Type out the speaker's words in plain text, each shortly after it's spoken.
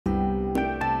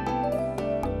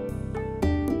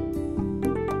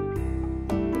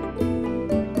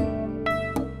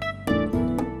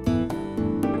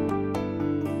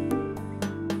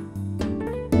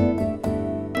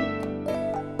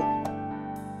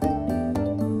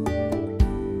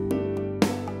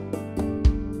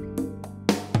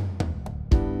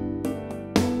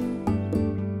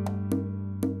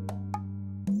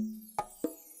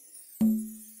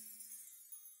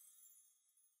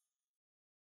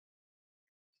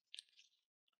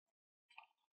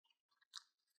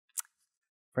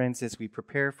Friends, as we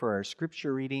prepare for our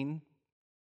scripture reading,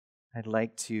 I'd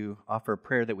like to offer a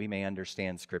prayer that we may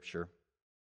understand scripture.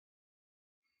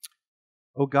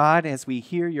 O God, as we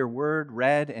hear your word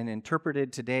read and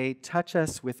interpreted today, touch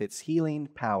us with its healing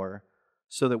power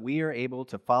so that we are able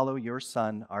to follow your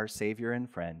Son, our Savior and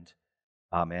friend.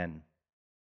 Amen.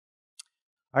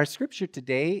 Our scripture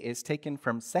today is taken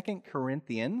from 2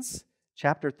 Corinthians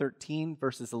chapter 13,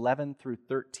 verses 11 through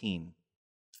 13.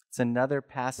 It's another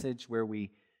passage where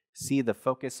we see the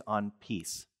focus on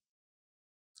peace.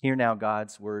 Hear now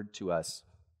God's word to us.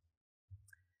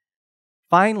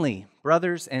 Finally,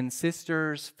 brothers and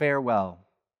sisters, farewell.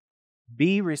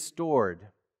 Be restored.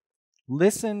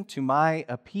 Listen to my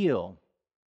appeal.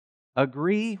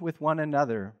 Agree with one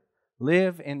another.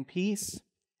 Live in peace,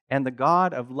 and the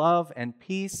God of love and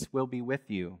peace will be with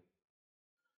you.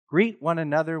 Greet one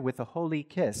another with a holy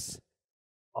kiss.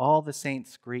 All the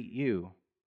saints greet you.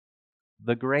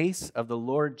 The grace of the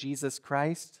Lord Jesus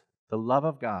Christ, the love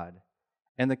of God,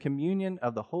 and the communion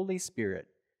of the Holy Spirit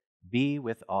be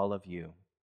with all of you.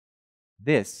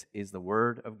 This is the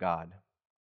word of God.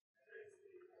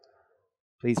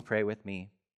 Please pray with me.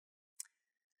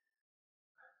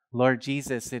 Lord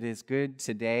Jesus, it is good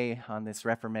today on this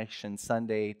Reformation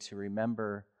Sunday to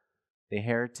remember the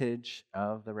heritage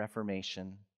of the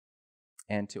Reformation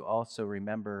and to also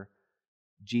remember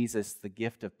Jesus, the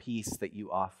gift of peace that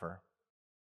you offer.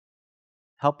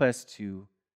 Help us to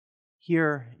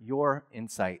hear your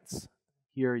insights,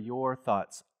 hear your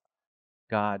thoughts,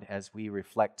 God, as we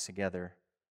reflect together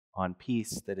on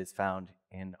peace that is found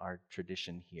in our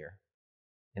tradition here.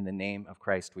 In the name of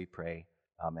Christ we pray.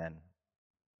 Amen.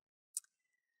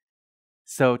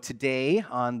 So today,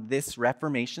 on this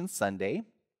Reformation Sunday,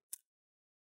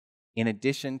 in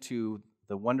addition to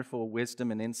the wonderful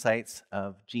wisdom and insights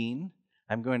of Jean,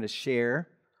 I'm going to share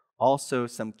also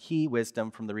some key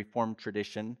wisdom from the Reformed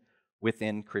tradition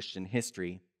within Christian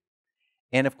history.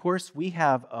 And of course, we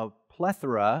have a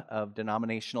plethora of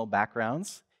denominational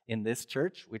backgrounds in this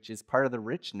church, which is part of the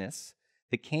richness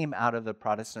that came out of the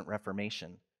Protestant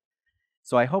Reformation.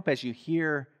 So I hope as you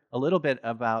hear a little bit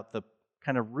about the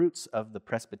kind of roots of the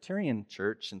Presbyterian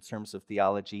Church in terms of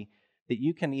theology, that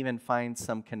you can even find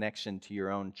some connection to your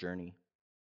own journey.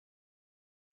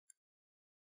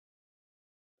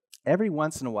 Every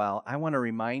once in a while, I want to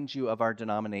remind you of our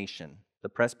denomination, the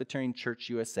Presbyterian Church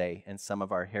USA, and some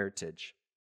of our heritage.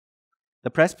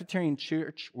 The Presbyterian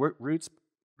Church roots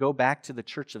go back to the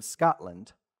Church of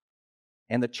Scotland,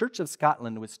 and the Church of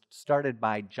Scotland was started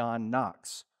by John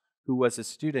Knox, who was a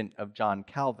student of John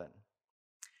Calvin.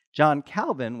 John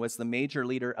Calvin was the major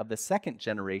leader of the second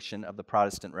generation of the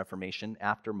Protestant Reformation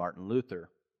after Martin Luther.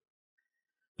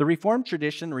 The Reformed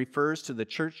tradition refers to the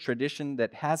church tradition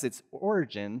that has its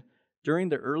origin during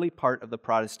the early part of the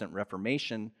Protestant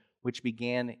Reformation, which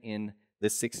began in the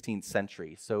 16th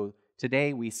century. So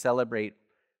today we celebrate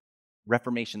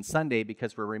Reformation Sunday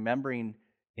because we're remembering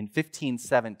in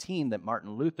 1517 that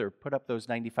Martin Luther put up those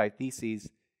 95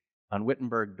 Theses on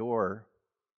Wittenberg door.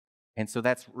 And so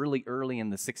that's really early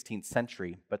in the 16th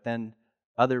century. But then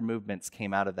other movements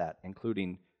came out of that,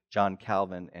 including John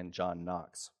Calvin and John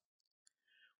Knox.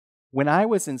 When I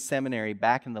was in seminary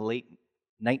back in the late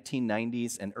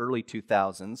 1990s and early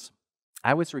 2000s,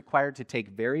 I was required to take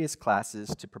various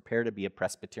classes to prepare to be a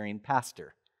Presbyterian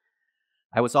pastor.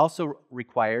 I was also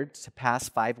required to pass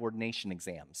 5 ordination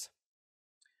exams.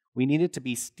 We needed to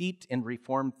be steeped in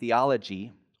Reformed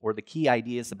theology, or the key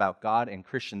ideas about God and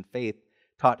Christian faith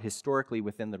taught historically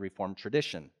within the Reformed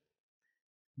tradition.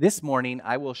 This morning,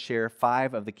 I will share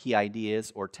 5 of the key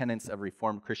ideas or tenets of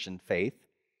Reformed Christian faith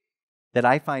that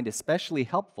I find especially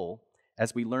helpful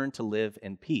as we learn to live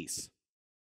in peace.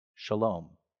 Shalom,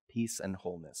 peace and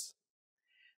wholeness.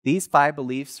 These 5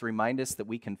 beliefs remind us that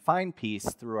we can find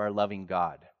peace through our loving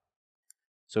God.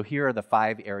 So here are the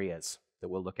 5 areas that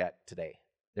we'll look at today.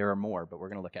 There are more, but we're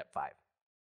going to look at 5.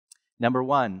 Number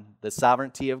 1, the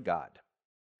sovereignty of God.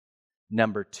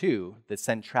 Number 2, the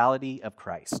centrality of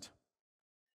Christ.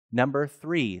 Number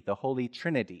 3, the Holy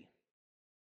Trinity.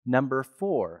 Number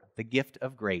 4, the gift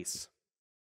of grace.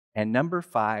 And number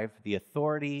 5, the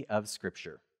authority of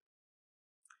Scripture.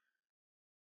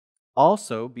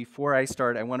 Also, before I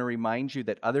start, I want to remind you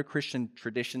that other Christian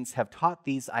traditions have taught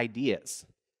these ideas,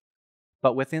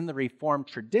 but within the Reformed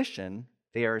tradition,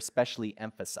 they are especially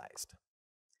emphasized.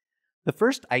 The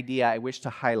first idea I wish to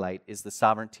highlight is the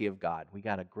sovereignty of God. We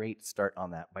got a great start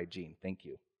on that by Jean. Thank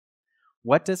you.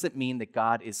 What does it mean that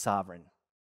God is sovereign?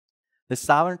 The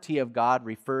sovereignty of God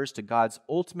refers to God's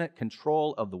ultimate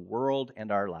control of the world and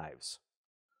our lives.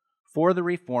 For the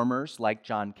reformers like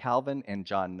John Calvin and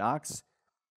John Knox,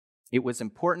 It was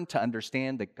important to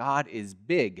understand that God is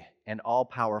big and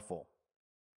all-powerful.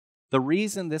 The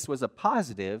reason this was a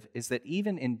positive is that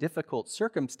even in difficult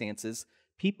circumstances,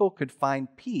 people could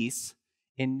find peace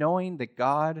in knowing that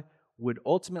God would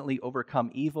ultimately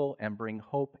overcome evil and bring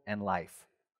hope and life.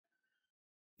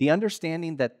 The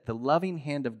understanding that the loving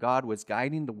hand of God was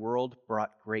guiding the world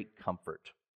brought great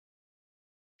comfort.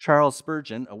 Charles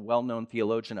Spurgeon, a well-known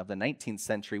theologian of the 19th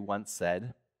century, once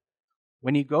said,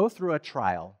 "When you go through a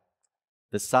trial,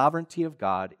 the sovereignty of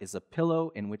God is a pillow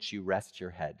in which you rest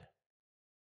your head."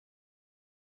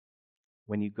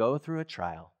 When you go through a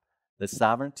trial, the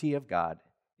sovereignty of God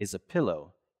is a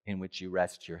pillow in which you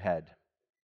rest your head.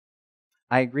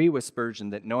 I agree with Spurgeon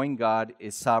that knowing God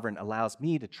is sovereign allows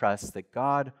me to trust that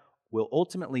God will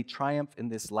ultimately triumph in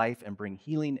this life and bring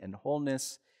healing and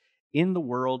wholeness in the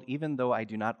world, even though I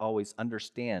do not always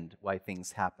understand why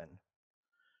things happen.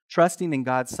 Trusting in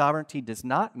God's sovereignty does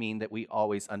not mean that we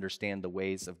always understand the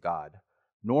ways of God,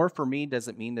 nor for me does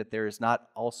it mean that there is not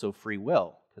also free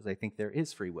will, because I think there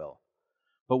is free will.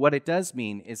 But what it does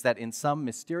mean is that in some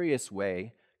mysterious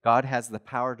way, God has the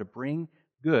power to bring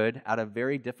good out of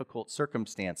very difficult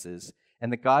circumstances,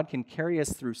 and that God can carry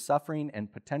us through suffering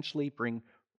and potentially bring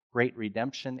great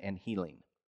redemption and healing.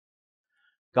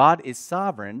 God is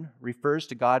sovereign refers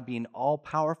to God being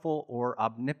all-powerful or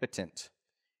omnipotent.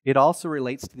 It also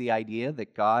relates to the idea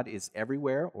that God is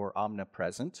everywhere or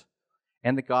omnipresent,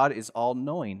 and that God is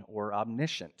all-knowing or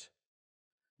omniscient.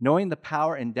 Knowing the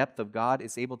power and depth of God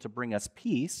is able to bring us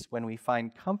peace when we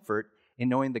find comfort in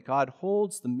knowing that God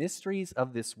holds the mysteries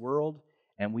of this world,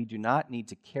 and we do not need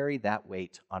to carry that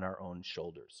weight on our own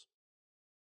shoulders.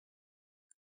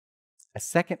 A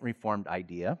second Reformed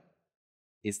idea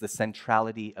is the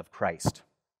centrality of Christ.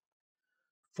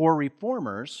 For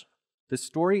Reformers, the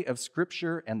story of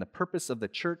Scripture and the purpose of the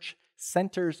church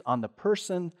centers on the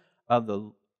person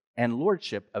and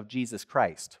lordship of Jesus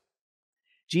Christ.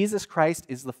 Jesus Christ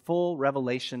is the full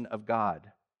revelation of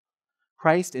God.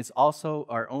 Christ is also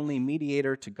our only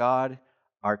mediator to God,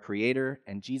 our Creator,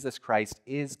 and Jesus Christ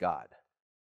is God.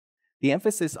 The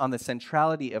emphasis on the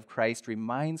centrality of Christ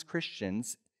reminds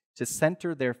Christians to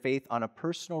center their faith on a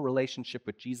personal relationship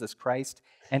with Jesus Christ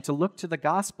and to look to the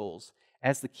Gospels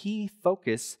as the key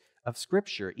focus of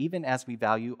Scripture, even as we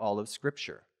value all of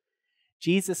Scripture.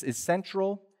 Jesus is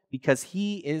central because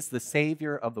he is the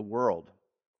Savior of the world.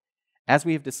 As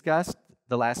we have discussed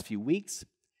the last few weeks,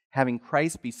 having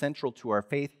Christ be central to our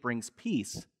faith brings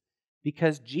peace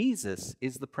because Jesus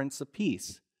is the Prince of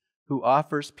Peace who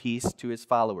offers peace to his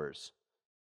followers.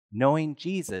 Knowing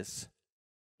Jesus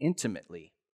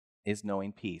intimately is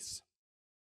knowing peace.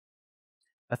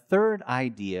 A third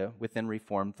idea within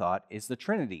Reformed thought is the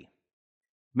Trinity.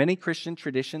 Many Christian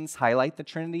traditions highlight the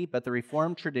Trinity, but the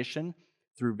Reformed tradition,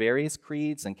 through various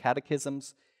creeds and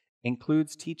catechisms,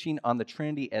 includes teaching on the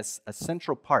Trinity as a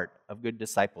central part of good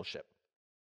discipleship.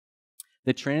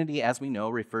 The Trinity, as we know,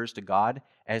 refers to God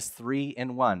as three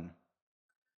in one: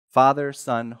 Father,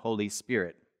 Son, Holy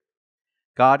Spirit.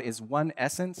 God is one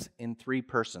essence in three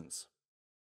persons.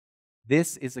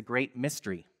 This is a great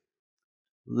mystery.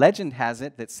 Legend has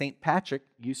it that St. Patrick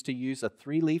used to use a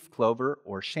three-leaf clover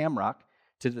or shamrock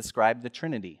to describe the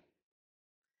Trinity.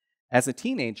 As a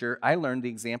teenager, I learned the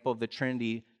example of the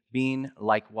Trinity being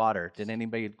like water. Did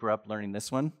anybody grow up learning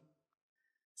this one?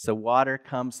 So water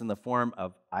comes in the form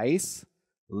of ice,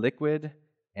 liquid,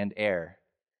 and air.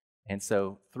 And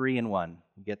so three in one.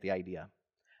 You get the idea.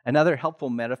 Another helpful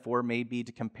metaphor may be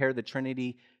to compare the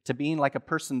Trinity to being like a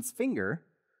person's finger,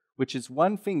 which is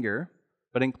one finger,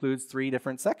 but includes three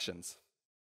different sections.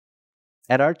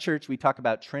 At our church, we talk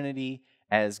about Trinity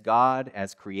as God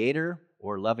as Creator,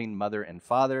 or loving Mother and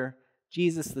Father,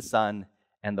 Jesus the Son,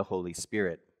 and the Holy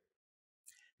Spirit.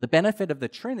 The benefit of the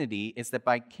Trinity is that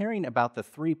by caring about the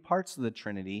three parts of the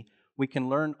Trinity, we can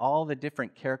learn all the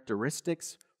different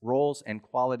characteristics, roles, and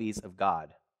qualities of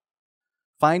God.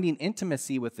 Finding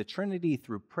intimacy with the Trinity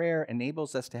through prayer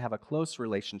enables us to have a close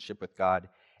relationship with God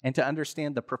and to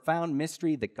understand the profound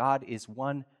mystery that God is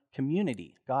one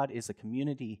community. God is a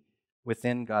community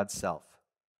within God's self.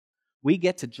 We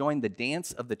get to join the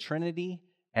dance of the Trinity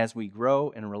as we grow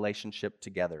in relationship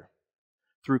together.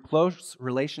 Through close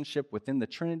relationship within the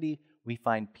Trinity, we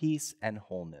find peace and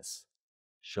wholeness.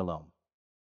 Shalom.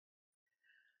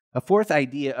 A fourth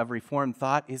idea of Reformed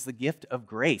thought is the gift of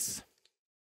grace.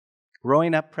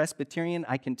 Growing up Presbyterian,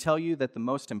 I can tell you that the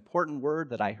most important word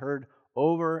that I heard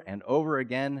over and over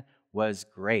again was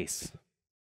grace.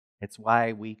 It's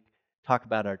why we talk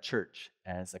about our church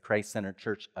as a Christ-centered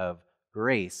church of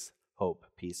grace, hope,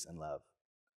 peace, and love.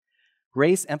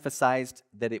 Grace emphasized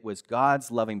that it was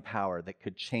God's loving power that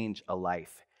could change a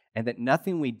life, and that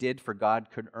nothing we did for God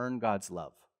could earn God's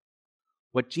love.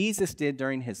 What Jesus did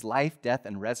during his life, death,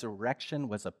 and resurrection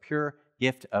was a pure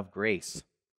gift of grace.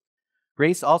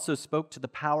 Grace also spoke to the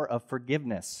power of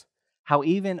forgiveness, how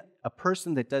even a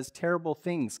person that does terrible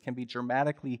things can be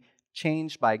dramatically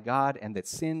changed by God, and that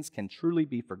sins can truly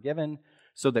be forgiven,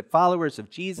 so that followers of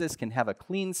Jesus can have a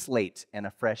clean slate and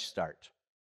a fresh start.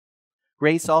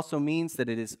 Grace also means that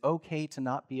it is okay to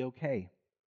not be okay.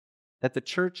 That the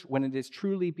church, when it is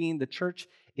truly being the church,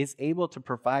 is able to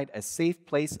provide a safe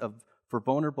place for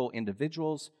vulnerable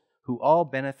individuals who all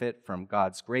benefit from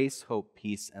God's grace, hope,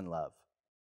 peace, and love.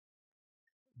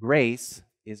 Grace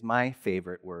is my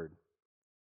favorite word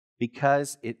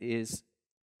because it is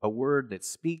a word that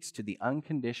speaks to the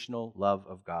unconditional love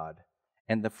of God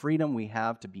and the freedom we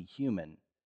have to be human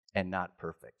and not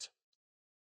perfect.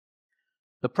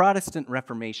 The Protestant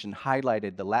Reformation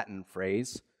highlighted the Latin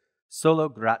phrase sola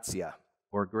gratia,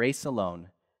 or grace alone,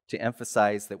 to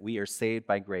emphasize that we are saved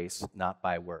by grace, not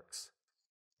by works.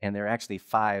 And there are actually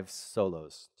 5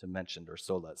 solos to mention, or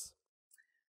solas.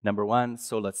 Number 1,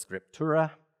 sola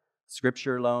scriptura,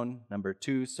 Scripture alone. Number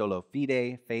 2, solo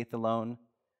fide, faith alone.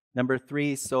 Number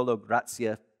 3, solo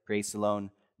gratia, grace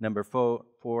alone. Number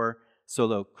 4,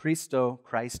 solo Christo,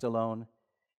 Christ alone.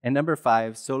 And number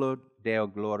 5, solo Deo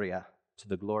gloria, to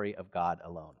the glory of God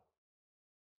alone.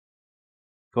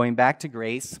 Going back to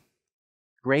grace,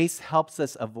 grace helps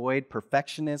us avoid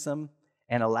perfectionism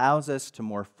and allows us to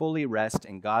more fully rest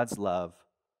in God's love,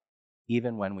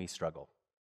 even when we struggle.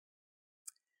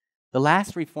 The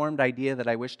last Reformed idea that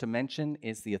I wish to mention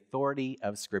is the authority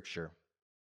of Scripture.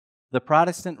 The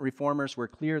Protestant Reformers were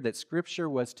clear that Scripture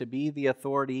was to be the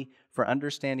authority for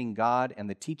understanding God and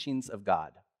the teachings of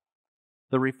God.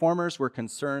 The Reformers were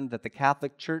concerned that the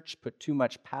Catholic Church put too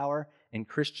much power in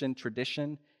Christian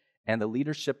tradition and the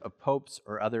leadership of popes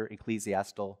or other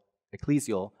ecclesial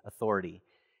authority.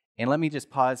 And let me just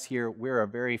pause here. We're a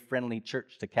very friendly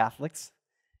church to Catholics,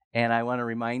 and I want to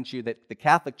remind you that the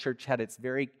Catholic Church had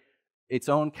its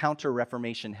own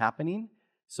counter-reformation happening.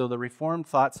 So the Reformed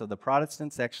thoughts of the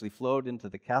Protestants actually flowed into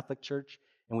the Catholic Church,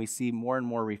 and we see more and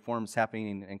more reforms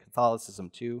happening in Catholicism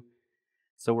too.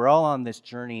 So we're all on this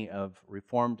journey of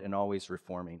reformed and always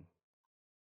reforming.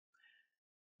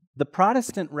 The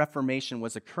Protestant Reformation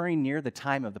was occurring near the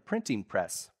time of the printing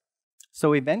press.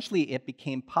 So eventually it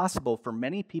became possible for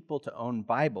many people to own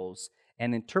Bibles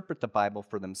and interpret the Bible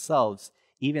for themselves,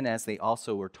 even as they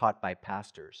also were taught by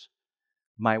pastors.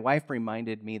 My wife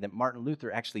reminded me that Martin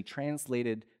Luther actually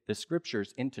translated the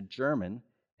scriptures into German,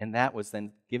 and that was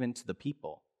then given to the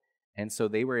people. And so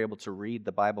they were able to read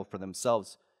the Bible for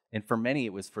themselves. And for many,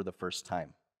 it was for the first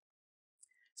time.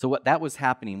 So what that was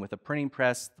happening with the printing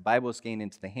press, the Bible was getting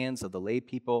into the hands of the lay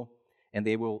people, and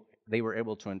they were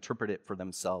able to interpret it for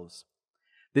themselves.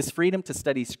 This freedom to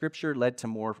study Scripture led to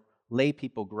more lay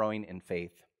people growing in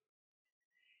faith.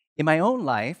 In my own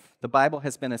life, the Bible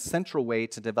has been a central way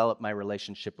to develop my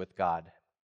relationship with God.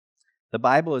 The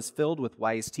Bible is filled with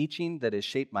wise teaching that has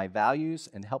shaped my values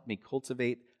and helped me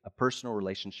cultivate a personal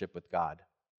relationship with God.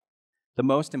 The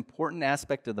most important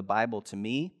aspect of the Bible to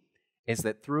me is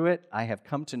that through it, I have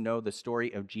come to know the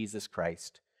story of Jesus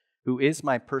Christ, who is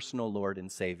my personal Lord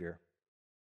and Savior.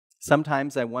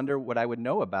 Sometimes I wonder what I would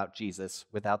know about Jesus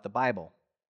without the Bible.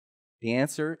 The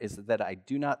answer is that I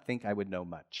do not think I would know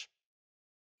much.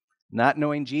 Not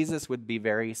knowing Jesus would be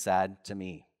very sad to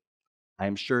me. I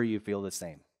am sure you feel the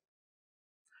same.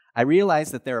 I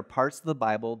realize that there are parts of the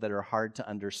Bible that are hard to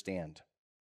understand.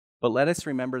 But let us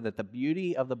remember that the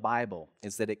beauty of the Bible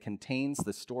is that it contains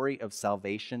the story of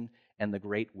salvation and the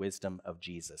great wisdom of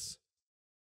Jesus.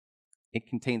 It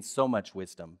contains so much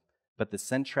wisdom, but the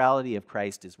centrality of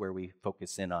Christ is where we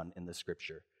focus in on in the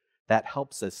Scripture. That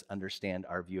helps us understand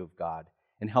our view of God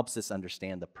and helps us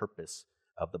understand the purpose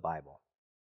of the Bible.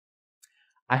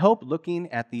 I hope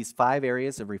looking at these 5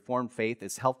 areas of Reformed faith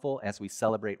is helpful as we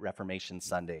celebrate Reformation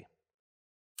Sunday.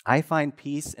 I find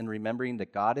peace in remembering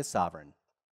that God is sovereign,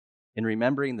 in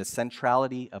remembering the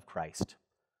centrality of Christ,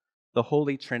 the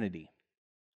Holy Trinity,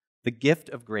 the gift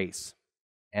of grace,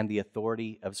 and the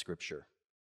authority of Scripture.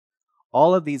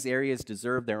 All of these areas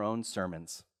deserve their own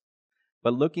sermons,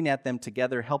 but looking at them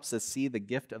together helps us see the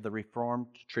gift of the Reformed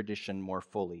tradition more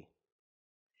fully.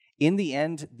 In the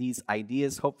end, these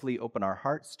ideas hopefully open our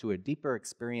hearts to a deeper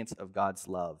experience of God's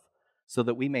love, so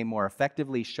that we may more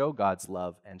effectively show God's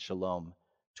love and shalom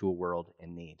to a world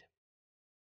in need.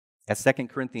 As 2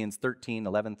 Corinthians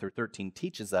 13:11-13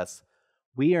 teaches us,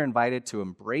 we are invited to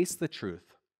embrace the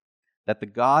truth that the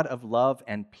God of love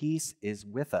and peace is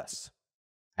with us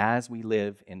as we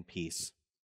live in peace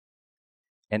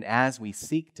and as we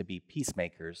seek to be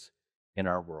peacemakers in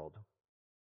our world.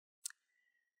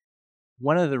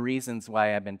 One of the reasons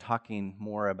why I've been talking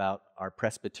more about our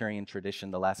Presbyterian tradition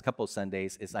the last couple of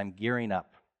Sundays is I'm gearing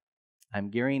up.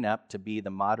 I'm gearing up to be the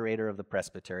moderator of the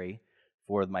presbytery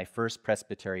for my first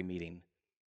presbytery meeting.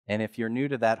 And if you're new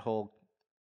to that whole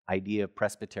idea of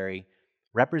presbytery,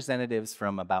 representatives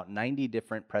from about 90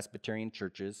 different Presbyterian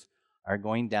churches are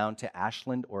going down to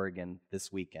Ashland, Oregon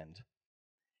this weekend.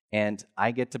 And I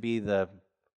get to be the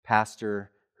pastor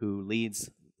who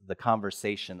leads the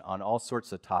conversation on all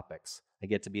sorts of topics. I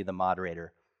get to be the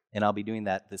moderator, and I'll be doing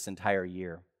that this entire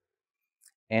year.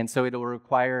 And so it will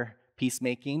require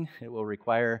peacemaking. It will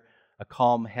require a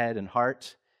calm head and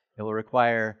heart. It will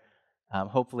require,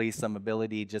 hopefully, some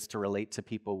ability just to relate to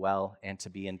people well and to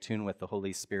be in tune with the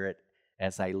Holy Spirit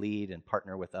as I lead and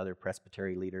partner with other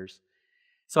presbytery leaders.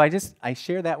 So I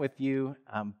share that with you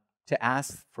to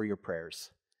ask for your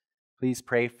prayers. Please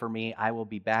pray for me. I will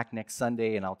be back next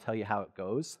Sunday, and I'll tell you how it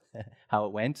goes, how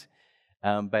it went.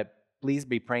 But please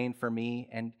be praying for me.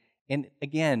 And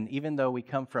again, even though we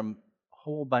come from a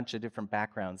whole bunch of different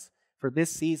backgrounds, for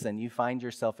this season, you find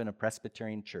yourself in a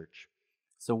Presbyterian church.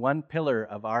 So one pillar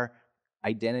of our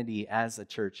identity as a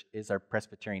church is our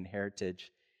Presbyterian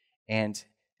heritage. And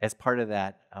as part of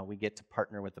that, we get to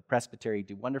partner with the presbytery,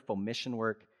 do wonderful mission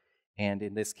work, and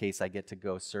in this case, I get to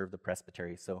go serve the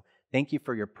presbytery. So thank you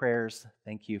for your prayers.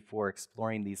 Thank you for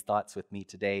exploring these thoughts with me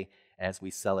today as we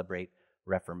celebrate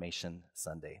Reformation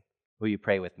Sunday. Will you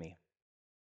pray with me?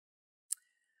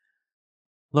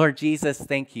 Lord Jesus,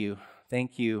 thank you.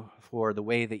 Thank you for the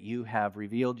way that you have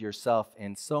revealed yourself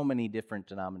in so many different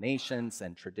denominations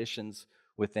and traditions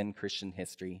within Christian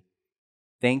history.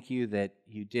 Thank you that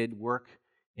you did work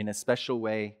in a special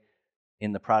way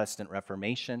in the Protestant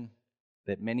Reformation,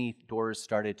 that many doors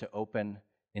started to open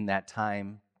in that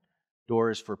time,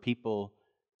 doors for people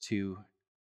to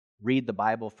read the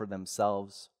Bible for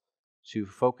themselves, to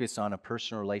focus on a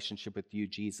personal relationship with you,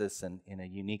 Jesus, and in a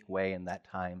unique way in that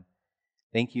time.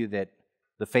 Thank you that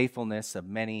the faithfulness of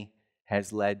many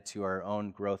has led to our own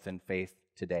growth in faith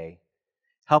today.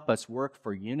 Help us work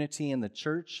for unity in the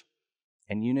church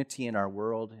and unity in our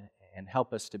world, and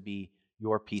help us to be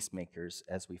your peacemakers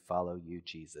as we follow you,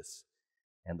 Jesus,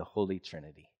 and the Holy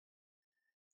Trinity.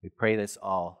 We pray this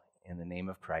all in the name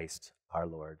of Christ, our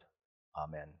Lord.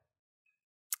 Amen.